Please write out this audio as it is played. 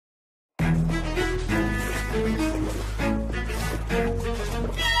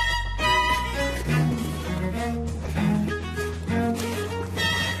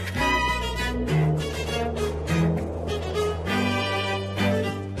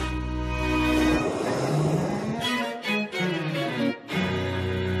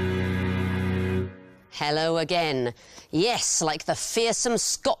Hello again. Yes, like the fearsome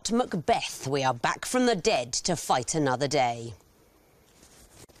Scott Macbeth, we are back from the dead to fight another day.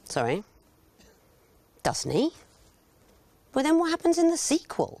 Sorry? Doesn't he? Well, then what happens in the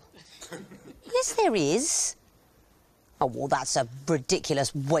sequel? Yes, there is. Oh, well, that's a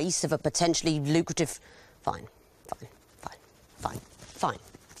ridiculous waste of a potentially lucrative... Fine.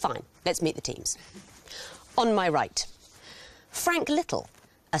 Let's meet the teams. On my right, Frank Little,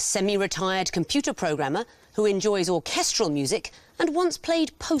 a semi-retired computer programmer who enjoys orchestral music and once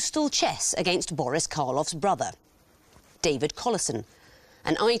played postal chess against Boris Karloff's brother. David Collison,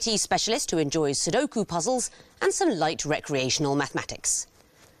 an IT specialist who enjoys Sudoku puzzles and some light recreational mathematics.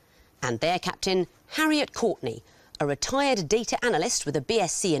 And their captain, Harriet Courtney, a retired data analyst with a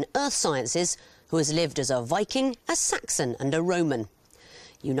BSc in Earth Sciences who has lived as a Viking, a Saxon and a Roman.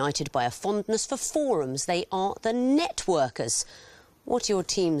 United by a fondness for forums, they are the networkers. What are your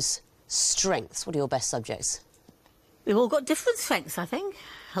team's strengths? What are your best subjects? We've all got different strengths, I think,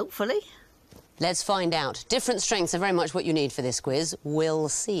 hopefully. Let's find out. Different strengths are very much what you need for this quiz. We'll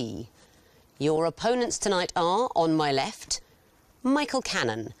see. Your opponents tonight are, on my left, Michael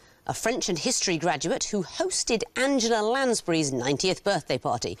Cannon, a French and history graduate who hosted Angela Lansbury's 90th birthday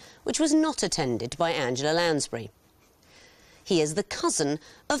party, which was not attended by Angela Lansbury. He is the cousin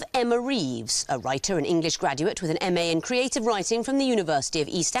of Emma Reeves, a writer and English graduate with an MA in creative writing from the University of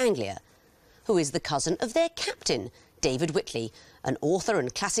East Anglia, who is the cousin of their captain, David Whitley, an author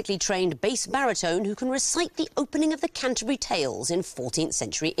and classically trained bass baritone who can recite the opening of the Canterbury Tales in 14th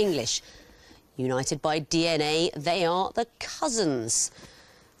century English. United by DNA, they are the cousins.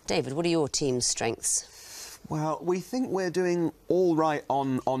 David, what are your team's strengths? Well, we think we're doing all right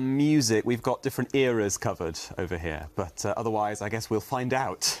on music. We've got different eras covered over here. But otherwise, I guess we'll find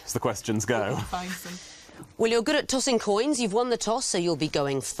out as the questions go. Well, you're good at tossing coins. You've won the toss, so you'll be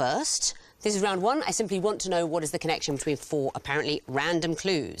going first. This is round one. I simply want to know what is the connection between four apparently random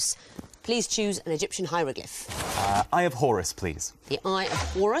clues. Please choose an Egyptian hieroglyph. Eye of Horus, please. The Eye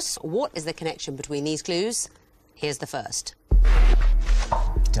of Horus. What is the connection between these clues? Here's the first.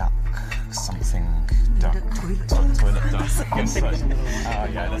 Duck. Something. Duck. Toilet duck. Yes, right.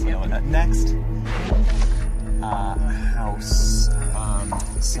 Yeah, that's another one. Next. House.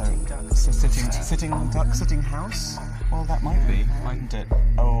 Sitting house? Well, that might be, mightn't it?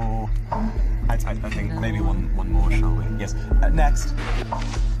 Oh, I think maybe one more, shall we? Yes. Next.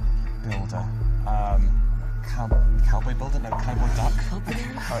 Builder. Cowboy builder? No, cowboy duck.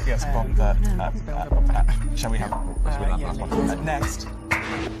 Yes, Bob. Shall we have last one? Next.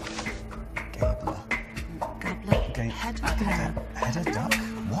 Gabler. Header duck?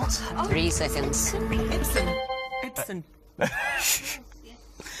 What? 3 seconds. Ibsen.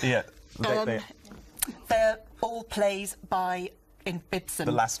 Yeah. They're all plays by Ibsen.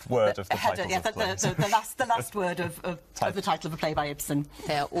 The last word of the title. Yeah, the last word of the title of a play by Ibsen.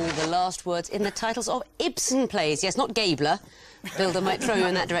 They're all the last words in the titles of Ibsen plays. Yes, not Gabler. Builder might throw you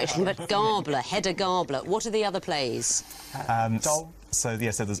in that direction, but Gabler, Hedda Gabler. What are the other plays? Doll. So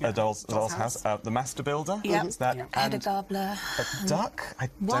there's a doll's house. The Master Builder. Yeah. That. Yeah. Hedda Gabler. A duck.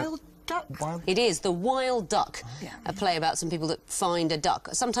 Wild Duck. It is The Wild Duck, a play about some people that find a duck,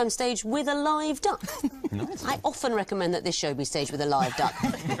 sometimes staged with a live duck. Nice. I often recommend that this show be staged with a live duck.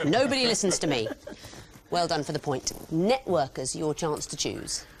 Nobody listens to me. Well done for the point. Networkers, your chance to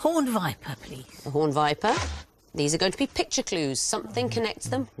choose. Horned Viper, please. The Horned Viper. These are going to be picture clues. Something connects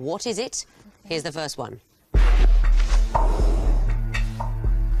them. What is it? Here's the first one.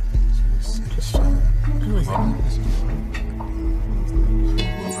 Who is it?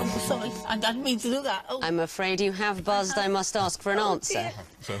 Sorry, I didn't mean to do that. Oh. I'm afraid you have buzzed. I must ask for an answer.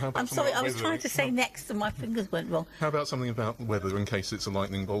 So how about I'm sorry, I was weather? trying to say next and my fingers went wrong. How about something about weather in case it's a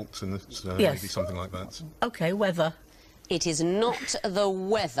lightning bolt and it's, Yes. maybe something like that? OK, weather. It is not the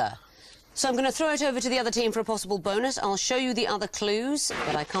weather. So I'm going to throw it over to the other team for a possible bonus. I'll show you the other clues,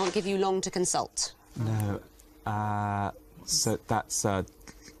 but I can't give you long to consult. No. So that's oh,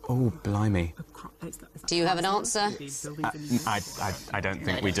 blimey. Do you have an answer? I don't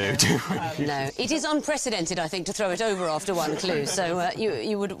think we do. No. It is unprecedented, I think, to throw it over after one clue, so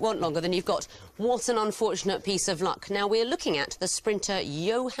you would want longer than you've got. What an unfortunate piece of luck. Now, we're looking at the sprinter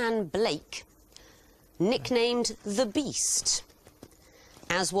Johan Blake, nicknamed The Beast,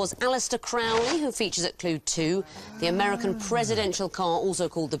 as was Alistair Crowley, who features at clue 2, the American presidential car, also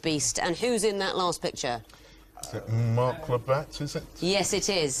called The Beast. And who's in that last picture? Is it Mark Labatt, is it? Yes, it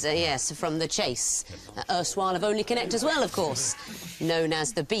is. Yes, from The Chase. Erstwhile of Only Connect as well, of course. Known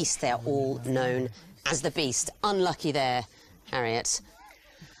as The Beast. They're all known as The Beast. Unlucky there, Harriet.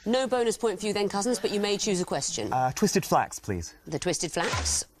 No bonus point for you then, cousins, but you may choose a question. Twisted Flax, please. The Twisted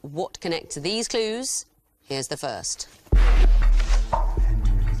Flax. What connects these clues Here's the first. Henry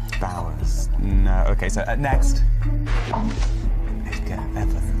Bowers. No. Okay, so next. Edgar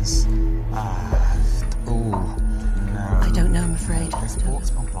Evans. No. I don't know, I'm afraid. Oh,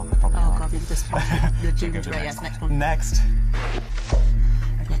 God, the June Grey, yes, next one. Next.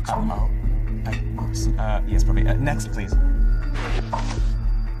 Yes, probably. Next, please.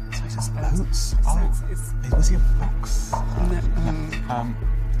 Titus Boots. Was he a box?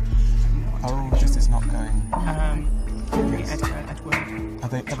 Just it's not going. Edward.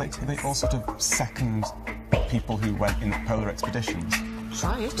 Are they all sort of second people who went in polar expeditions?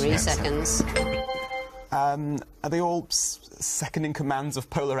 Try it. 3 seconds. Are they all second in commands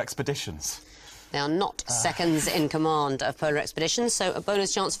of polar expeditions? They are not seconds in command of polar expeditions, so a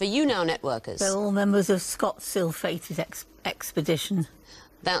bonus chance for you now, networkers. They're all members of Scott's ill-fated expedition.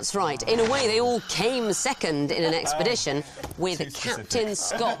 That's right. In a way, they all came second in an expedition with Too Captain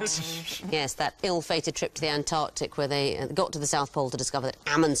Scott. Yes, that ill-fated trip to the Antarctic where they got to the South Pole to discover that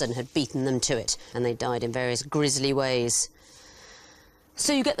Amundsen had beaten them to it, and they died in various grisly ways.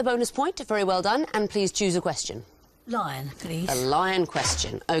 So you get the bonus point. Very well done. And please choose a question. Lion, please. A lion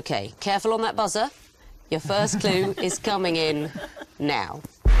question. OK, careful on that buzzer. Your first clue is coming in now.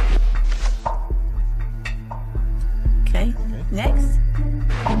 OK, next.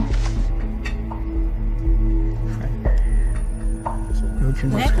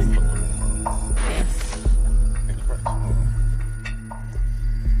 Next. Yes. Incorrect.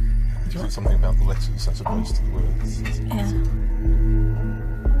 Is it something about the letters as opposed to the words? Yeah.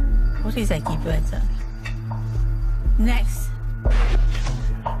 What is Eggy Birds at? Next.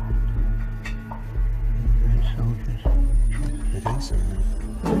 Okay, so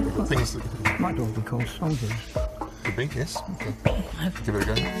things that Might all be called soldiers. could be, yes. Okay. Give it a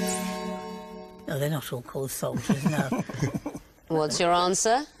go. No, they're not all called soldiers, no. What's your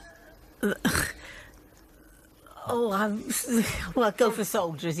answer? Well, go for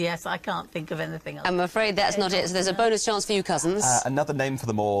soldiers, yes. I can't think of anything else. I'm afraid that's not it. So there's a bonus chance for you, cousins. Another name for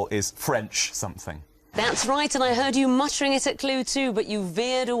them all is French something. That's right, and I heard you muttering it at clue 2, but you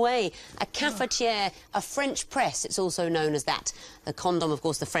veered away. A cafetiere, a French press, it's also known as that. The condom, of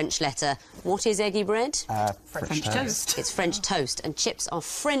course, the French letter. What is eggy bread? French toast. It's French toast, and chips are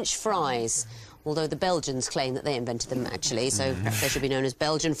French fries. Although the Belgians claim that they invented them, actually, so perhaps they should be known as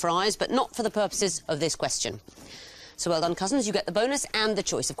Belgian fries, but not for the purposes of this question. So well done, cousins. You get the bonus and the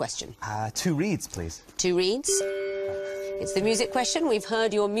choice of question. 2 reads, please. 2 reads. It's the music question. We've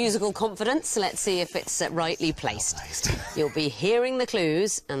heard your musical confidence. Let's see if it's rightly placed. You'll be hearing the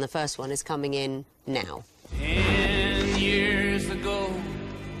clues, and the first one is coming in now. 10 years ago,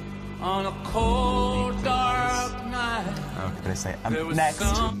 on a cold, dark night, Okay, but I say there was next.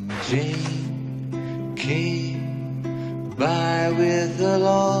 some Jane came by with a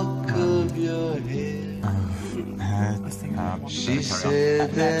lock of your hair. She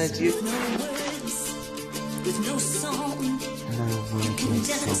said that you... With no song,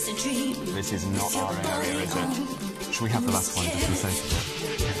 just a dream. This is not our area, is it? Should we have the last one just for sake?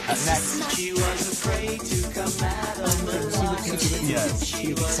 Next. She was afraid to come out of the lock. Yes.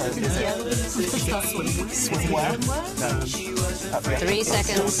 So is it swimwear? No. 3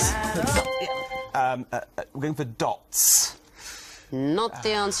 seconds. We're going for dots. Not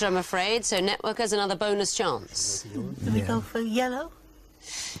the answer, I'm afraid. So networkers, another bonus chance. Do we go for yellow?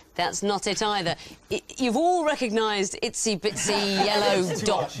 That's not it either. You've all recognised Itsy Bitsy Yellow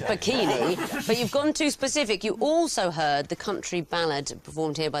Dot Bikini, but you've gone too specific. You also heard the country ballad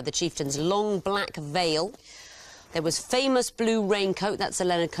performed here by the Chieftains, Long Black Veil. There was Famous Blue Raincoat, that's a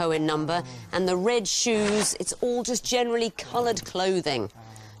Leonard Cohen number, and the red shoes. It's all just generally coloured clothing.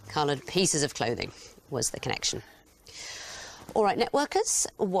 Coloured pieces of clothing was the connection. All right, networkers,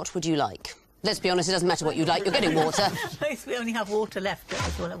 what would you like? Let's be honest, it doesn't matter what you'd like, you're getting water. We only have water left.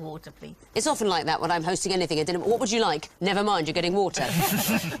 If you want water, please. It's often like that when I'm hosting anything at dinner. What would you like? Never mind, you're getting water.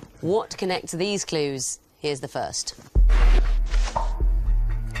 What connects these clues? Here's the first.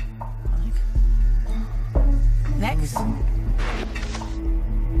 Next.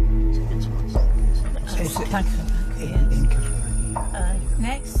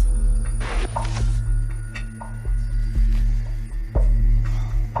 Next.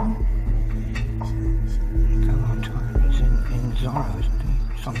 In Zorro, isn't he?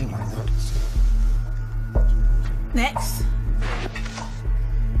 Something like that. Next.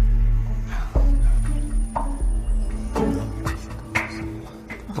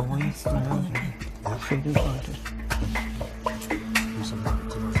 Boys, freedom fighters.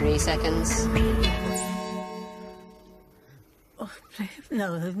 3 seconds. Oh,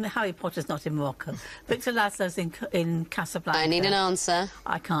 no, Harry Potter's not in Morocco. Victor Laszlo's in Casablanca. I need an answer.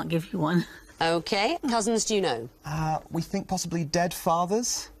 I can't give you one. OK. Cousins, do you know? We think possibly dead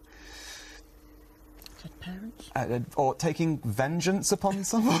fathers. Dead parents? Or taking vengeance upon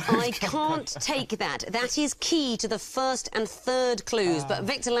someone. I can't take that. That is key to the first and third clues. But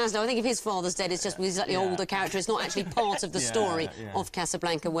Victor Laszlo, I think if his father's dead, it's just he's a slightly older character. It's not actually part of the story of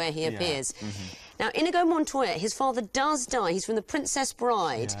Casablanca where he appears. Now, Inigo Montoya, his father does die. He's from The Princess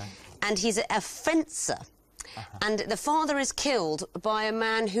Bride, and he's a fencer. And the father is killed by a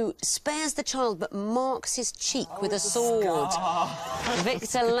man who spares the child but marks his cheek with a sword.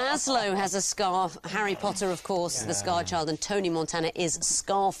 Victor Laszlo has a scar. Harry Potter, of course, the Scarred Child, and Tony Montana is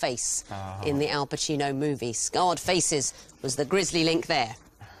Scarface in the Al Pacino movie. Scarred Faces was the grisly link there.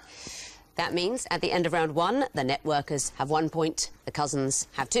 That means at the end of round 1, the networkers have 1 point, the cousins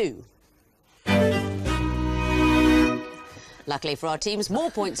have 2. Luckily for our teams,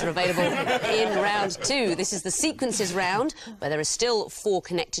 more points are available in round 2. This is the sequences round, where there are still 4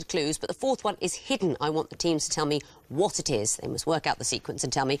 connected clues, but the 4th one is hidden. I want the teams to tell me what it is. They must work out the sequence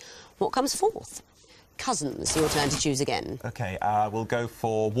and tell me what comes 4th. Cousins, your turn to choose again. OK, we'll go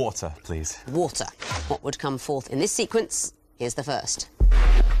for water, please. Water. What would come 4th in this sequence? Here's the first.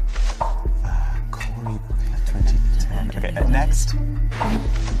 Corey, 2010. OK, next.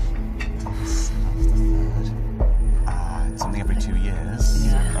 Something every 2 years.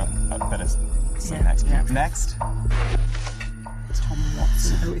 Better say next. Next. Tom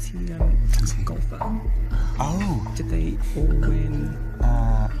Watson. Oh, is he a golfer? Oh. Did they all win?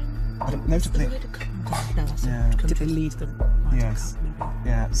 Notably. Did they lead the Yes.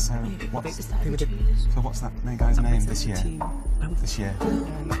 Yeah, so what's that guy's name this year? This year.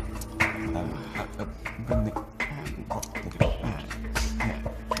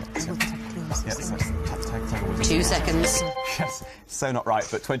 Two seconds. Yes, so not right,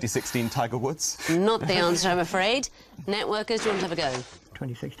 but 2016 Tiger Woods. Not the answer, I'm afraid. Networkers, do you want to have a go?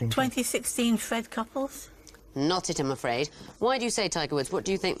 2016. 2016 Fred Couples? Not it, I'm afraid. Why do you say Tiger Woods? What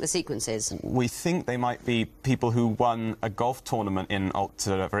do you think the sequence is? We think they might be people who won a golf tournament in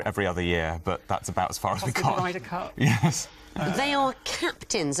every other year, but that's about as far as we got. The Ryder Cup? Yes. They are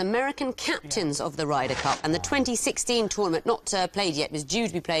captains, American captains of the Ryder Cup, and the 2016 tournament, not played yet, was due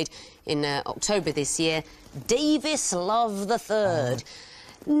to be played in October this year. Davis Love III.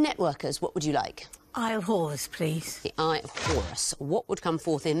 Networkers, what would you like? Eye of Horus, please. The Eye of Horus. What would come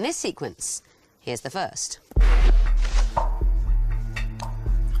 4th in this sequence? Here's the first.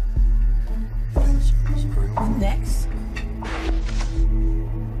 Next.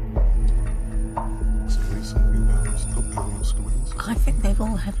 I think they've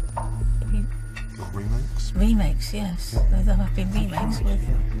all had remakes. Remakes, yes. There have been remakes with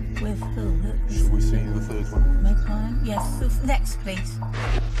who? Shall we see the 3rd one? Meg Ryan? Yes. Next, please.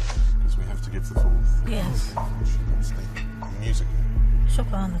 Because we have to give the 4th. Yes. Music.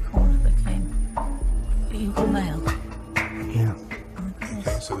 Shop around the corner became You Got Mail. Yeah.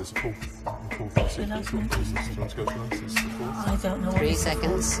 Okay, so there's a 4th. Should I Do you want to go first? This is the 4th. I don't know. 3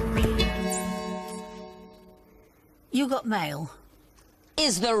 seconds. You Got Mail.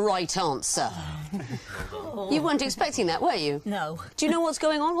 Is the right answer. You weren't expecting that, were you? No. Do you know what's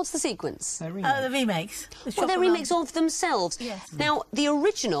going on? What's the sequence? The remakes. Well, they're remakes of themselves. Yes. Now, the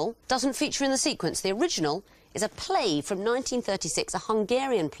original doesn't feature in the sequence. The original is a play from 1936, a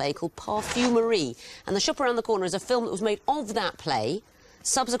Hungarian play called Parfumerie. And The Shop Around the Corner is a film that was made of that play.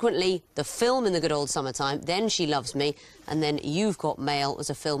 Subsequently, the film In the Good Old Summertime, then She Loves Me, and then You've Got Mail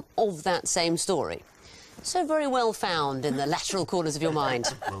was a film of that same story. So very well found in the lateral corners of your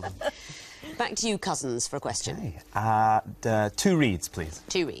mind. Back to you, cousins, for a question. Okay. 2 reads, please.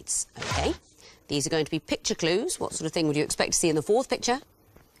 2 reads. OK. These are going to be picture clues. What sort of thing would you expect to see in the 4th picture?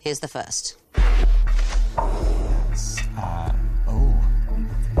 Here's the first. Yes.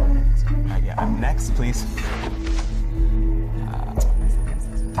 Next, please.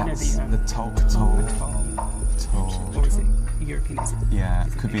 That's the toll. Or is it European? Yeah,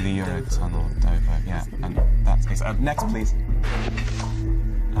 it could be the Eurotunnel, Dover, yeah. And that's it. Next, please.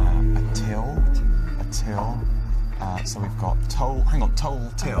 A till. So we've got toll. Hang on,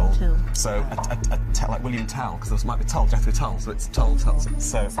 toll, till. So a tell, like William Tell, because there might be Tull, Jethro Tull, so it's toll.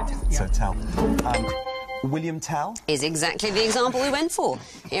 So tell. William Tell is exactly the example we went for.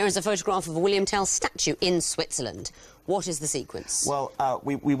 Here is a photograph of a William Tell statue in Switzerland. What is the sequence? Well,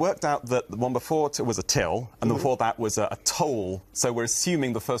 we worked out that the one before it was a till, and before that was a toll. So we're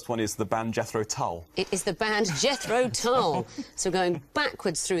assuming the first one is the band Jethro Tull. It is the band Jethro Tull. So going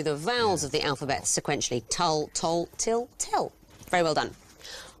backwards through the vowels of the alphabet sequentially. Tull, toll, till, tell. Very well done.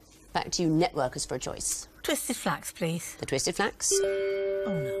 Back to you, networkers, for a choice. Twisted Flax, please. The Twisted Flax. Oh,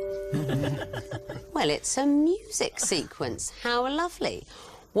 no. Well, it's a music sequence. How lovely.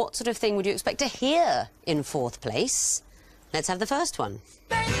 What sort of thing would you expect to hear in fourth place? Let's have the first one.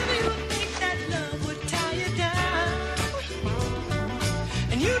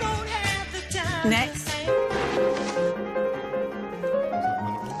 Next.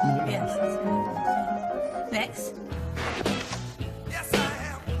 Yes. Next.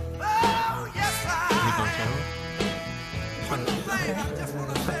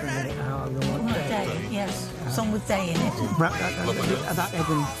 Day. Yes. Song with day in it. About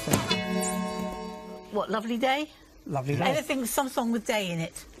Evan. What, Lovely Day? Lovely Day. Anything, some song with day in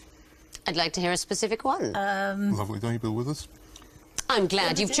it. I'd like to hear a specific one. Lovely Day, Bill Withers. I'm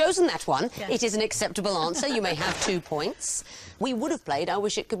glad you've chosen that one. Yeah. It is an acceptable answer. You may have 2 points. We would have played I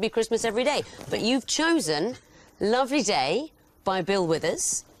Wish It Could Be Christmas Every Day, but you've chosen Lovely Day by Bill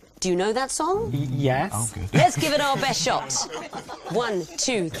Withers. Do you know that song? Yes. Oh, good. Let's give it our best shot. 1,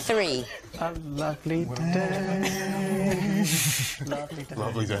 2, 3. A lovely day. Lovely day.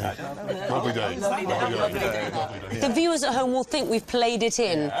 Lovely day. Lovely day. Lovely day. The viewers at home will think we've played it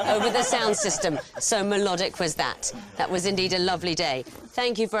in over the sound system. So melodic was that. That was indeed a lovely day.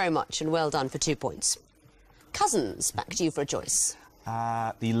 Thank you very much and well done for 2 points. Cousins, back to you for a choice.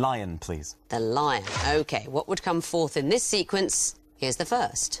 The lion, please. The lion. OK, what would come forth in this sequence? Here's the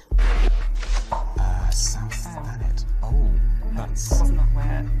first. South Planet. Oh, that's... Wasn't that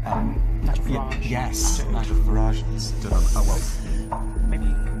where Nigel Farage? Yes, Nigel Farage. Oh, well. Maybe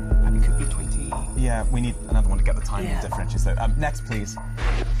it could be 20... Yeah, we need another one to get the timing differentials, though. Next, please.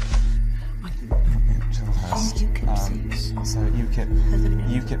 So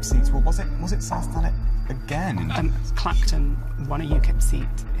UKIP seats. Well, was it South Planet again? Clacton won a UKIP seat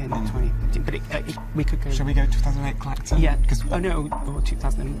in 2015, but we could go. Shall we go 2008 Clacton? Yeah, because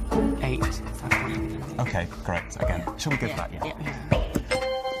 2008 South Planet. Okay, correct. Again, shall we go for that? Yeah.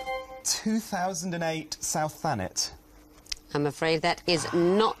 2008 South Planet. I'm afraid that is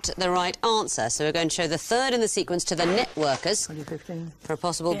not the right answer, so we're going to show the third in the sequence to the networkers 2015. for a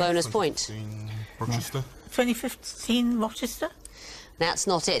possible bonus point. Rochester. 2015 Rochester? That's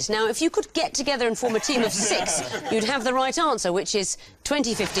not it. Now, if you could get together and form a team of 6, you'd have the right answer, which is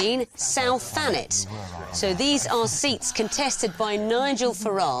 2015 South Thanet. So these are seats contested by Nigel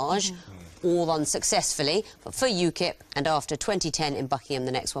Farage, all unsuccessfully, but for UKIP, and after 2010 in Buckingham,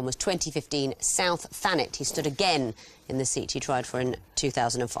 the next one was 2015 South Thanet. He stood again in the seat he tried for in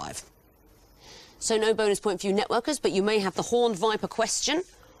 2005. So no bonus point for you networkers, but you may have the Horned Viper question.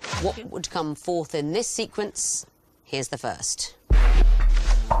 What would come forth in this sequence? Here's the first.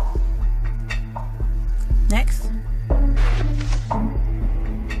 Next. So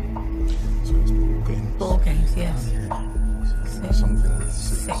it's ball games. Ball games, yes. Something with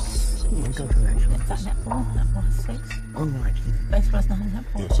 6. Go for that. Is that netball? Netball is 6. Oh, right. Baseball's 9,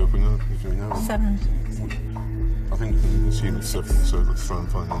 netball. Yeah, so if we know. 7. I think we can assume it's 7, so let's try and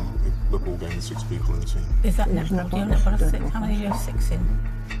find the ball game with 6 people in the team. Is that netball? Do you have netball of 6? How many do you have 6 in?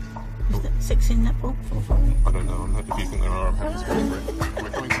 Is that 6 in netball? I don't know. If you think there are, I'm happy to go for it. We're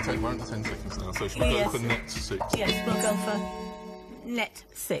going to take around to 10 seconds now, so should we go for net 6? Yes, we'll go for net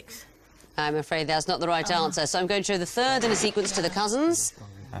 6. I'm afraid that's not the right answer, so I'm going to show the third in a sequence to the cousins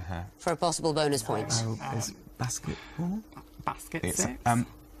for a possible bonus point. Oh, is basketball? Basket It's 6.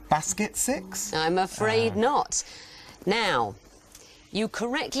 basket 6? I'm afraid not. Now, you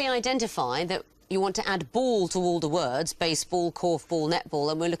correctly identify that you want to add ball to all the words, baseball, korfball,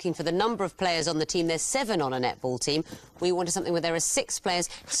 netball, and we're looking for the number of players on the team. There's 7 on a netball team. We wanted something where there are 6 players,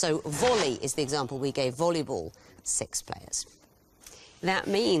 so volley is the example we gave. Volleyball, 6 players. That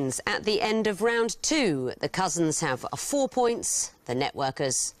means at the end of round 2, the cousins have 4 points, the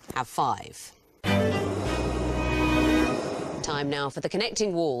networkers have 5. Time now for the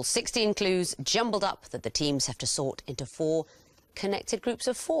connecting wall. 16 clues jumbled up that the teams have to sort into 4 connected groups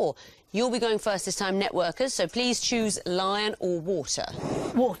of 4. You'll be going first this time, networkers, so please choose lion or water.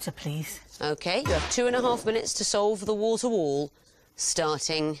 Water, please. OK, you have 2.5 minutes to solve the wall-to-wall,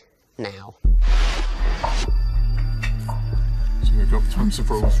 starting now. So we've got types of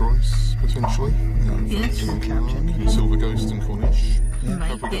Rolls-Royce, potentially. Yes. Silver Ghost and Corniche. Right,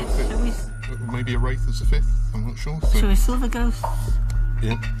 Have we got yes. a Shall we, fifth? Maybe a Wraith as a 5th, I'm not sure. So, shall we Silver Ghost,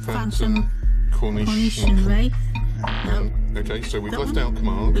 yeah, Phantom, Corniche Corniche and Wraith? No. OK, so we've That left one? out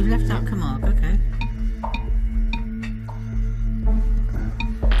Camargue. We've left out Camargue, OK.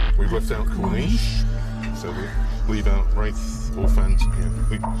 We've left out Corniche, so we leave out Wraith or Phantom.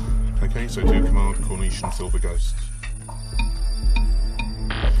 Yeah. OK, so do Camargue, Corniche and Silver Ghost.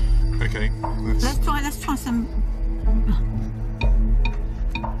 OK, Let's try some...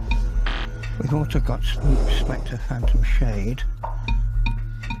 We've also got Spectre, Phantom, Shade.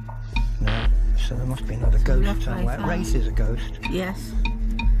 No, so there must be another ghost Left, somewhere. right, Wraith is a ghost. Yes.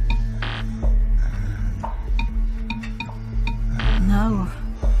 No.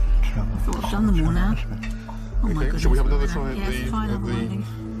 I thought I'd done them all now. Oh my goodness. Shall we have another try Yes, at try the another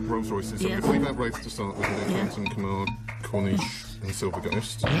one. Rolls Royces? Yes. If we leave out Wraith to start with, we'll do Yeah. Phantom, Camargue, Corniche, and Silver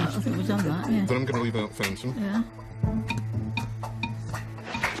Ghost. I think we've done that, yeah. Then I'm going to leave out Phantom. Yeah.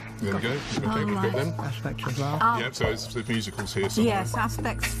 There we go. Okay, Oh, we've right. got them. Aspects of love. Oh. Yeah, so it's the musicals here somewhere. Yes,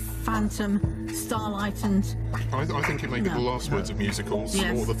 Aspects, Phantom, Starlight, and I think it may be the last words of musicals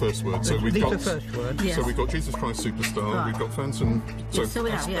Yes. or the first word. So we've These got are first words. yes. so we've got Jesus Christ Superstar. Right. We've got Phantom. So, Yes, so we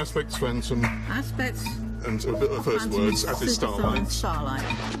have, yes. Aspects, Phantom, Aspects, and a bit of first Phantom, words as is Superstar, and Starlight.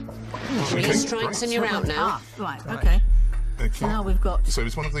 Starlight. Three Okay, strikes great. and you're out now. Ah, right, okay. Okay. So now we've got. So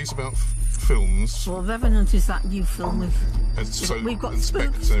is one of these about films? Well, Revenant is that new film with. And so We've got and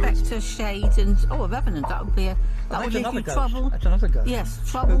Spook, Spectre. Spectre, Shade, and oh, a Revenant. That would be a. That would That's give another you ghost. trouble. That's another ghost. Yes,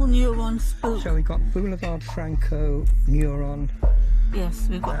 Trouble, Neuron, Spook. So we got Boulevard, Franco, Neuron, Yes,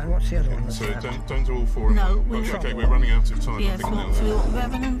 we've got. and what's the other one? So don't do all four. in No, one. we- Okay, we're running out of time. I Yes, think now. so we got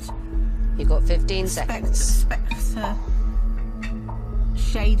Revenant, You've got 15 Spectre, seconds. Spectre,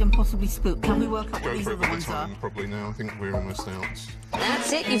 Shade, and possibly Spook. Can we work out what Go these for it other one at a ones are? time, probably now. I think we're almost out.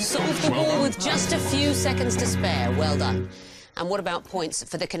 That's it. You've solved the Well wall done. with just a few seconds to spare. Well done. And what about points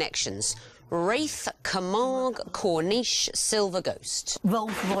for the connections? Wraith, Camargue, Corniche, Silver Ghost.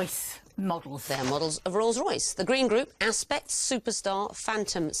 Rolls Royce models. They're models of Rolls-Royce. The green group, Aspects, Superstar,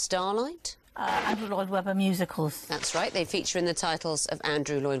 Phantom, Starlight. Andrew Lloyd Webber musicals. That's right. They feature in the titles of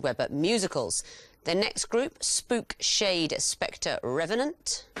Andrew Lloyd Webber musicals. The next group, Spook, Shade, Spectre,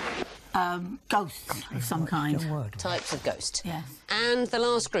 Revenant. Ghosts of some kind. Types of ghost. Yes. And the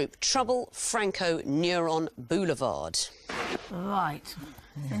last group, Trouble, Franco, Neuron, Boulevard. Right.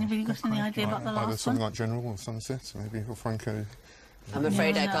 Has anybody got any idea about the Either last something one? like General or Sunset, maybe, or Franco. I'm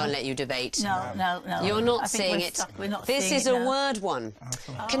afraid I No. can't let you debate. No. You're I not think seeing we're it. stuck. We're not This seeing is it a now. word one.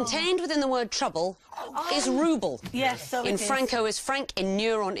 Contained within the word trouble is ruble. Yes, so In it is. Franco is franc, in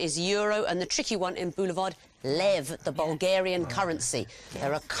Neuron is euro, and the tricky one in Boulevard, lev, the Bulgarian currency.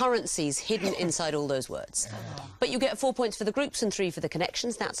 There are currencies hidden inside all those words. But you get 4 points for the groups and 3 for the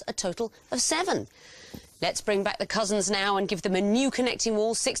connections. That's a total of 7. Let's bring back the cousins now and give them a new connecting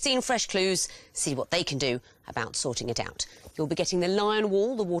wall, 16 fresh clues, see what they can do about sorting it out. You'll be getting the lion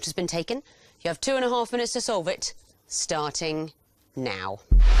wall, the water's been taken. You have 2.5 minutes to solve it, starting now.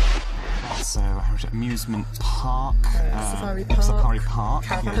 So, amusement park. Safari Park. Safari Park.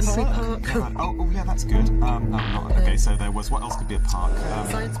 Country Park. Oh, yeah, that's good. No, not. Okay, so there was. What else could be a park?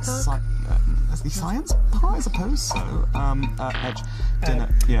 Science Park. The Science Park, I suppose so. Edge.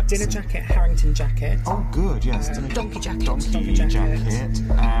 Dinner. Yeah. Dinner jacket, Harrington jacket. Oh, good. Yes. Donkey jacket. Donkey jacket.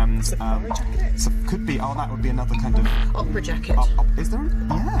 And Safari jacket. so could be. Oh, that would be another kind of. Opera jacket. Is there?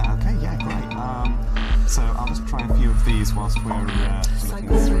 Yeah. Okay. Yeah. Great. So I'll just try a few of these whilst we're looking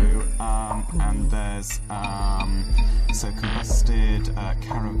through. And there's so combusted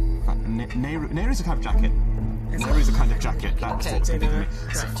caravan. Nehru's a kind of jacket. Nehru's a kind of jacket. That's Okay, what's going to dinner.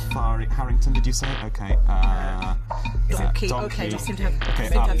 be. Safari Harrington. Did you say? Okay. Donkey. Donkey. Okay, we seem to have, Okay, we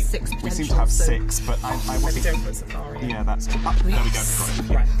seem to have 6 We seem to have potentials, 6, but I so wasn't. maybe don't put Safari in. Yeah, that's true. There we go. Got it.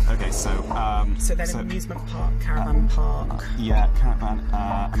 Right. Okay, so So then amusement park, caravan park. yeah, caravan,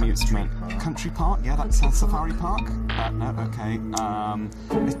 amusement, country park. Yeah, that's Safari Park. No, okay. I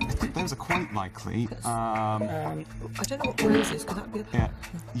think those are quite likely. I don't know what Rose is. Could that be a Yeah,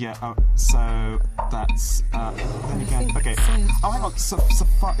 yeah. Oh, so that's then again. think Okay. science Oh, hang on.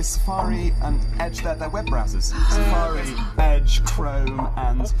 Safari and Edge. They're web browsers. Safari, Edge, Chrome,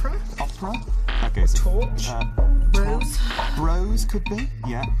 and Opera. Okay. So, Torch. Rose. Rose could be.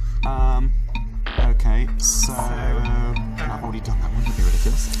 Yeah. Okay. So I've already done that one. That'd be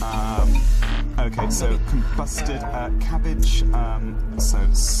ridiculous. Okay. So combusted cabbage. So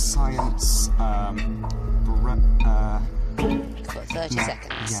science. You've got 30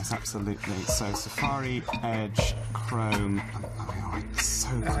 seconds. Yes, absolutely. So Safari, Edge, Chrome. I'm so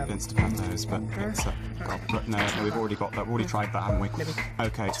convinced about those, but it's no, we've already got that. We've already tried that, haven't we?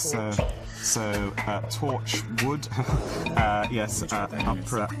 Okay, so Torch Wood. Yes,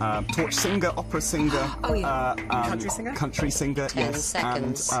 opera. Torch singer, opera singer. Oh, yeah. Country singer? Country singer. 10 yes,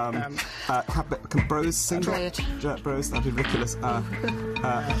 seconds. and Bros singer. Dryad. Bros. That'd be ridiculous. Edge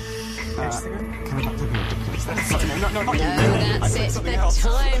singer. Can I that'd be ridiculous? No, not you. No, that's I said it. something The else.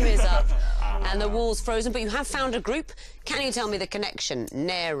 time is up. And the wall's frozen, but you have found a group. Can you tell me the connection?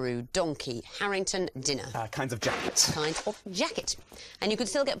 Nehru, donkey, Harrington, dinner. Kinds of jackets. Kind of jacket. And you could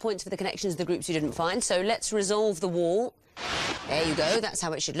still get points for the connections of the groups you didn't find, so let's resolve the wall. There you go, that's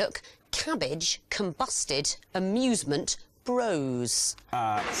how it should look. Cabbage, combusted, amusement, bros.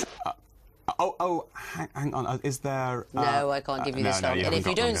 Hang on. Is there? No, I can't give you this one. And if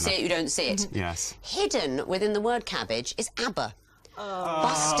you don't see it, you don't see it. Yes. Hidden within the word cabbage is ABBA.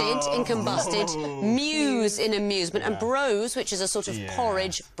 Busted in combusted, muse in amusement, and bros, which is a sort of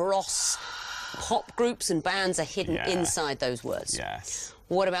porridge, bros. Pop groups and bands are hidden inside those words. Yes.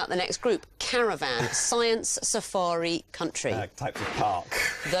 What about the next group? Caravan, science, safari, country. Types of park.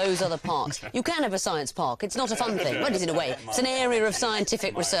 Those are the parks. You can have a science park. It's not a fun thing. Well, it is in a way. It's an area of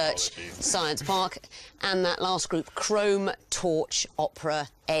scientific research. Science park. And that last group, Chrome, Torch, Opera,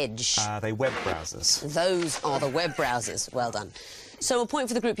 Edge. They web browsers. Those are the web browsers. Well done. So a point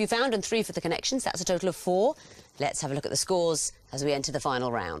for the group you found and 3 for the connections. That's a total of 4. Let's have a look at the scores as we enter the final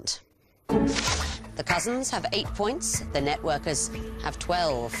round. The cousins have 8 points, the networkers have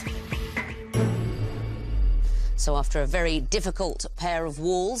 12. So after a very difficult pair of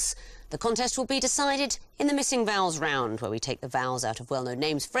walls, the contest will be decided in the missing vowels round, where we take the vowels out of well-known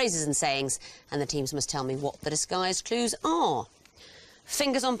names, phrases and sayings, and the teams must tell me what the disguised clues are.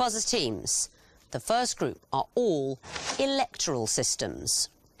 Fingers on buzzers, teams. The first group are all electoral systems.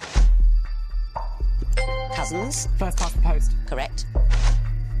 Cousins. First past the post. Correct.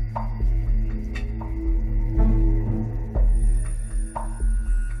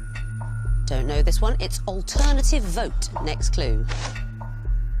 Don't know this one. It's alternative vote. Next clue.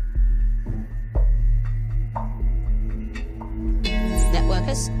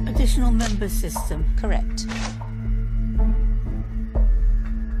 Networkers? Additional member system. Correct.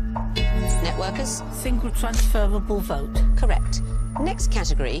 Networkers? Single transferable vote. Correct. Next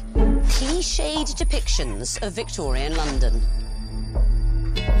category, cliched depictions of Victorian London.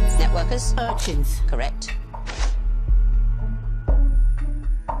 Networkers? Urchins. Correct.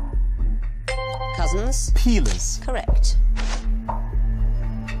 Cousins? Peelers. Correct.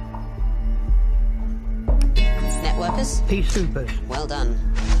 Networkers? Pea soupers. Well done.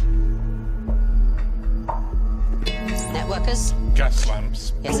 Networkers? Gas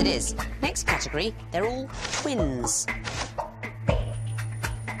lamps. Yes, it is. Next category, they're all twins.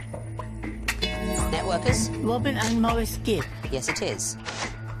 Networkers? Robin and Morris Gibb. Yes, it is.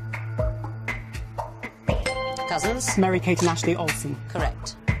 Cousins? Mary-Kate and Ashley Olsen.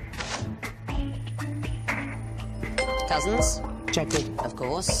 Correct. Cousins? Jekyll. Of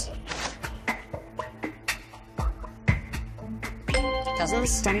course.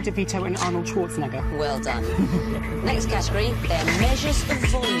 Cousins? Danny DeVito and Arnold Schwarzenegger. Well done. Next category, they're measures of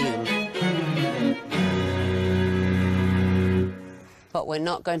volume. But we're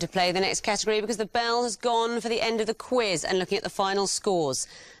not going to play the next category because the bell has gone for the end of the quiz. And looking at the final scores,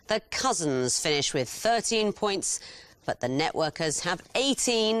 the cousins finish with 13 points, but the networkers have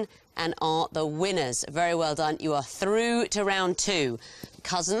 18 and are the winners. Very well done. You are through to round 2.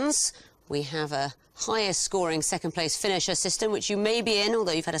 Cousins, we have a highest scoring second place finisher system, which you may be in,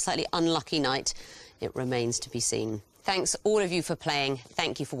 although you've had a slightly unlucky night. It remains to be seen. Thanks all of you for playing.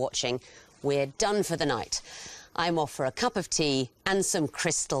 Thank you for watching. We're done for the night. I'm off for a cup of tea and some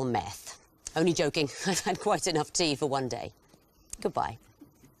crystal meth. Only joking. I've had quite enough tea for one day. Goodbye.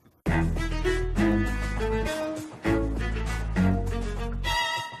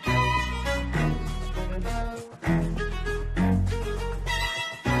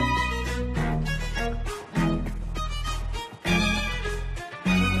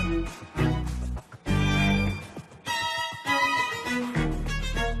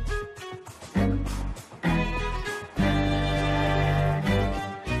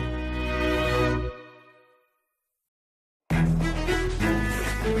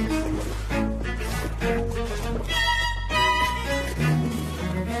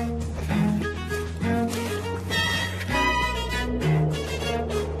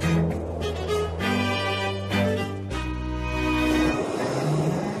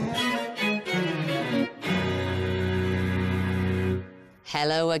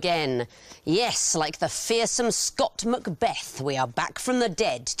 Hello again. Yes, like the fearsome Scott Macbeth, we are back from the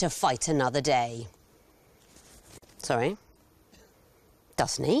dead to fight another day. Sorry?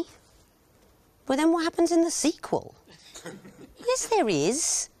 Doesn't he? Well, then what happens in the sequel? Yes, there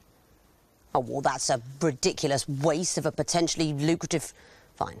is. Oh, well, that's a ridiculous waste of a potentially lucrative...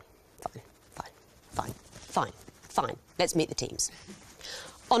 Fine. Let's meet the teams.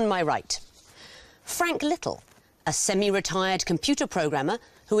 On my right, Frank Little, a semi-retired computer programmer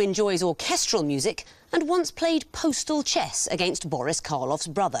who enjoys orchestral music and once played postal chess against Boris Karloff's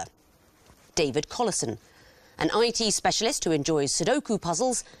brother. David Collison, an IT specialist who enjoys Sudoku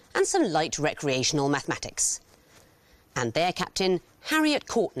puzzles and some light recreational mathematics. And their captain, Harriet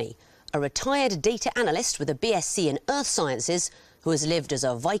Courtney, a retired data analyst with a BSc in Earth Sciences who has lived as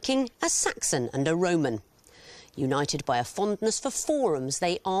a Viking, a Saxon and a Roman. United by a fondness for forums,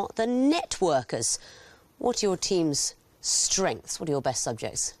 they are the networkers. What are your team's strengths? What are your best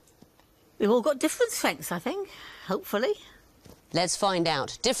subjects? We've all got different strengths, I think, hopefully. Let's find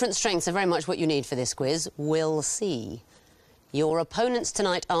out. Different strengths are very much what you need for this quiz. We'll see. Your opponents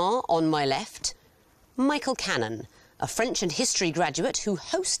tonight are, on my left, Michael Cannon, a French and history graduate who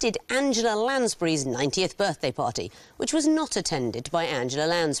hosted Angela Lansbury's 90th birthday party, which was not attended by Angela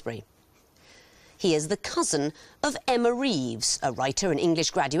Lansbury. He is the cousin of Emma Reeves, a writer and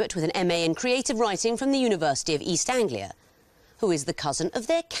English graduate with an MA in creative writing from the University of East Anglia, who is the cousin of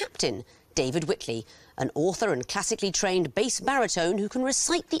their captain, David Whitley, an author and classically trained bass baritone who can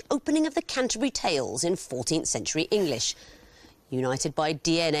recite the opening of the Canterbury Tales in 14th century English. United by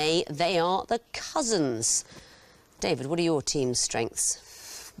DNA, they are the cousins. David, what are your team's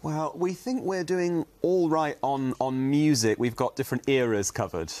strengths? Well, we think we're doing all right on music. We've got different eras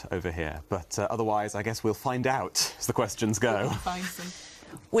covered over here. But otherwise, I guess we'll find out as the questions go.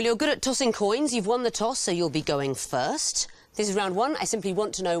 Well, you're good at tossing coins. You've won the toss, so you'll be going first. This is round one. I simply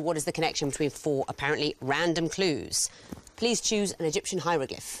want to know what is the connection between 4 apparently random clues. Please choose an Egyptian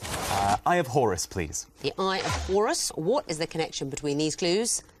hieroglyph. Eye of Horus, please. The Eye of Horus. What is the connection between these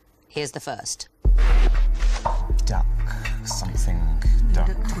clues? Here's the first. Duck. Something. Duck.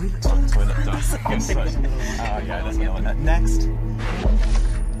 Toilet duck. Yes, right. Yeah, that's another one. Next.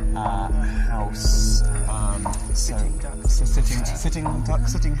 House.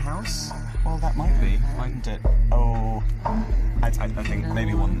 Sitting house? Well, that might be, mightn't it? Oh, I think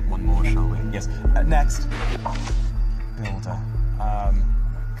maybe one more, shall we? Yes. Next. Builder.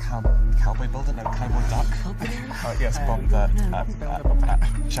 Cowboy builder? No, cowboy duck. Yes, Bob.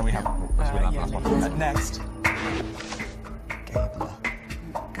 Shall we have last one? Next. Gabler.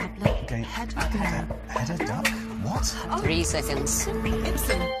 Header duck? What? 3 seconds.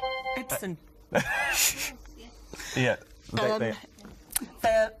 Ibsen. Yeah.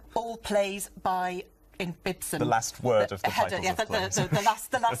 They're all plays by Ibsen. The last word of the title. Yeah, the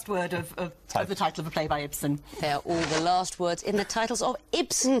last word of the title of a play by Ibsen. They're all the last words in the titles of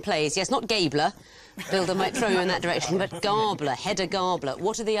Ibsen plays. Yes, not Gabler. Builder might throw you in that direction, but Gabler, Hedda Gabler.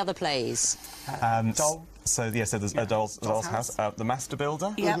 What are the other plays? Doll. So there's a Doll's House. The Master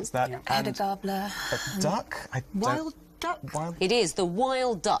Builder. Yeah. Hedda Gabler. A duck. Wild Duck. It is The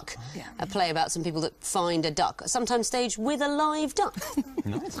Wild Duck, a play about some people that find a duck, sometimes staged with a live duck.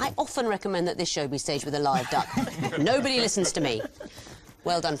 Nice. I often recommend that this show be staged with a live duck. Nobody listens to me.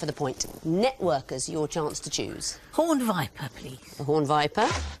 Well done for the point. Networkers, your chance to choose. Horned Viper, please. The Horned Viper.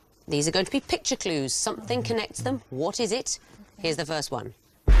 These are going to be picture clues. Something connects them. What is it? Here's the first one.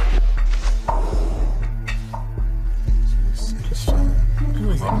 Who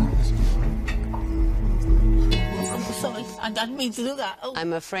is it? Sorry, I didn't mean to do that. Oh.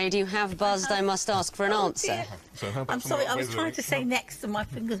 I'm afraid you have buzzed. I must ask for an answer. So how about I'm sorry, I was weather? trying to say next and my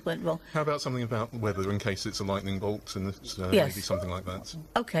fingers went wrong. How about something about weather in case it's a lightning bolt and it's, Yes. maybe something like that?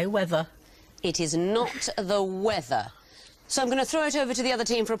 OK, weather. It is not the weather. So I'm going to throw it over to the other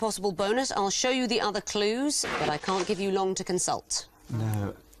team for a possible bonus. I'll show you the other clues, but I can't give you long to consult.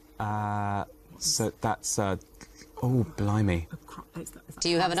 No. So that's. Oh, blimey. Do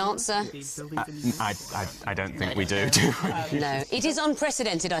you have an answer? I don't think we do. No. It is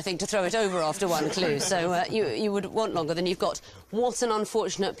unprecedented, I think, to throw it over after one clue, so you would want longer than you've got. What an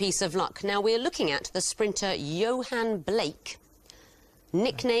unfortunate piece of luck. Now, we're looking at the sprinter Johan Blake,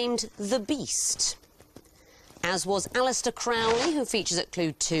 nicknamed the Beast, as was Alistair Crowley, who features at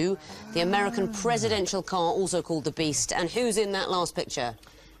clue 2, the American presidential car, also called the Beast. And who's in that last picture?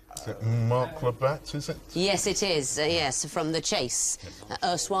 Is it Mark Labatt, is it? Yes, it is. Yes, from The Chase.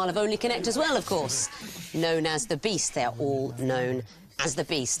 Erstwhile of Only Connect as well, of course. Known as the Beast. They're all known as the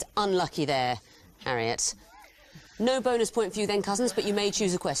Beast. Unlucky there, Harriet. No bonus point for you then, cousins, but you may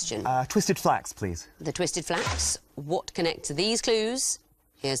choose a question. Twisted Flax, please. The Twisted Flax. What connects these clues?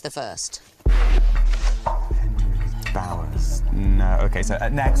 Here's the first. Henry Bowers. No. OK, so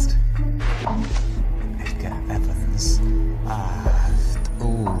next. Edgar Evans.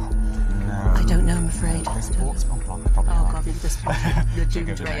 Oh, no. I don't know, I'm afraid. Probably Oh, not. God, the June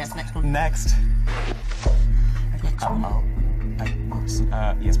Gray, yes, next one. Next.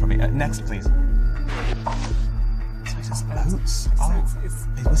 Yes, probably. Next, please. Titus Oates. Oh,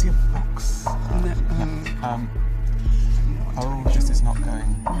 was he a box? Just it's not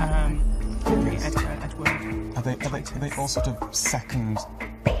going. Are they all sort of second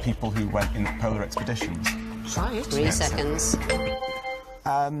people who went in polar expeditions? 3 seconds.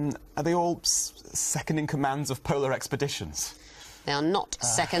 Are they all second in commands of polar expeditions? They are not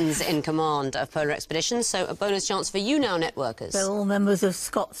seconds in command of polar expeditions, so a bonus chance for you now, networkers. They're all members of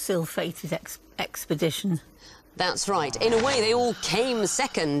Scott's ill-fated expedition. That's right. In a way, they all came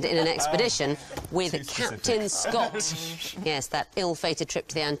second in an expedition with Too Captain Scott. Yes, that ill-fated trip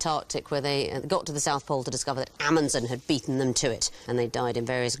to the Antarctic where they got to the South Pole to discover that Amundsen had beaten them to it, and they died in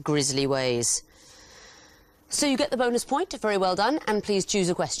various grisly ways. So you get the bonus point. Very well done. And please choose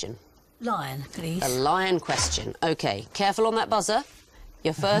a question. Lion, please. A lion question. OK, careful on that buzzer.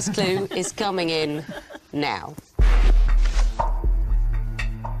 Your first clue is coming in now.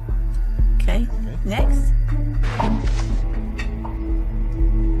 OK, next.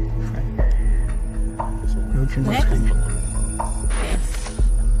 Belgian Next. Muslim. Yes.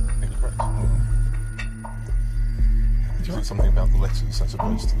 Incorrect. Do you want... Something about the letters as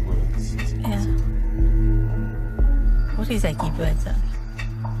opposed to the words. Yeah. What is eggy bread, then?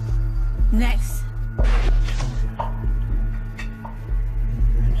 Next.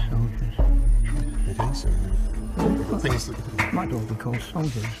 Okay, so things that Might all be called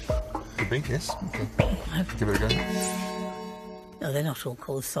soldiers. could be, yes. Okay. Give it a go. No, they're not all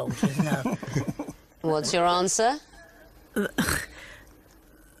called soldiers, no. What's your answer?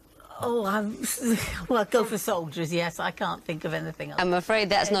 Well, go for soldiers, yes. I can't think of anything else. I'm afraid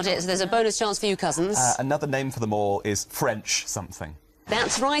that's not it, so there's a bonus chance for you, cousins. Another name for them all is French something.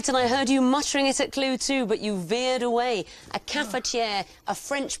 That's right, and I heard you muttering it at clue 2, but you veered away. A cafetiere, a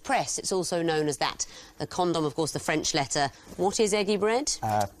French press, it's also known as that. The condom, of course, the French letter. What is eggy bread?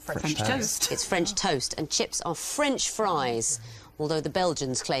 French toast. It's French toast, and chips are French fries. Although the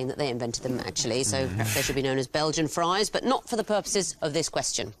Belgians claim that they invented them, actually, so perhaps they should be known as Belgian fries, but not for the purposes of this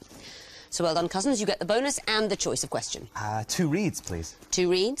question. So well done, cousins. You get the bonus and the choice of question. 2 reeds, please.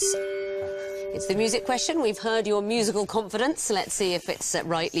 2 reeds. It's the music question. We've heard your musical confidence. Let's see if it's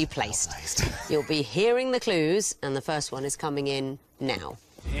rightly placed. You'll be hearing the clues, and the first one is coming in now.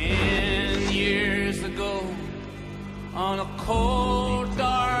 10 years ago, on a cold,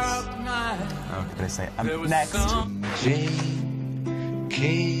 dark night, I'm going to say there was next. some... Jane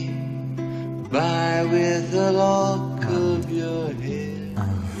came by with a lock of your hair.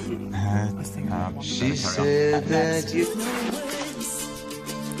 She said that you... No words,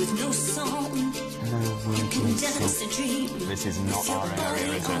 with no song, you can dance a dream. This is not our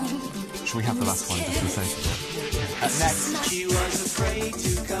area, is it? Should we have the last one just for the sake of it? Next. She was afraid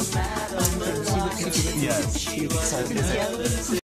to come out of the light. Yes. She was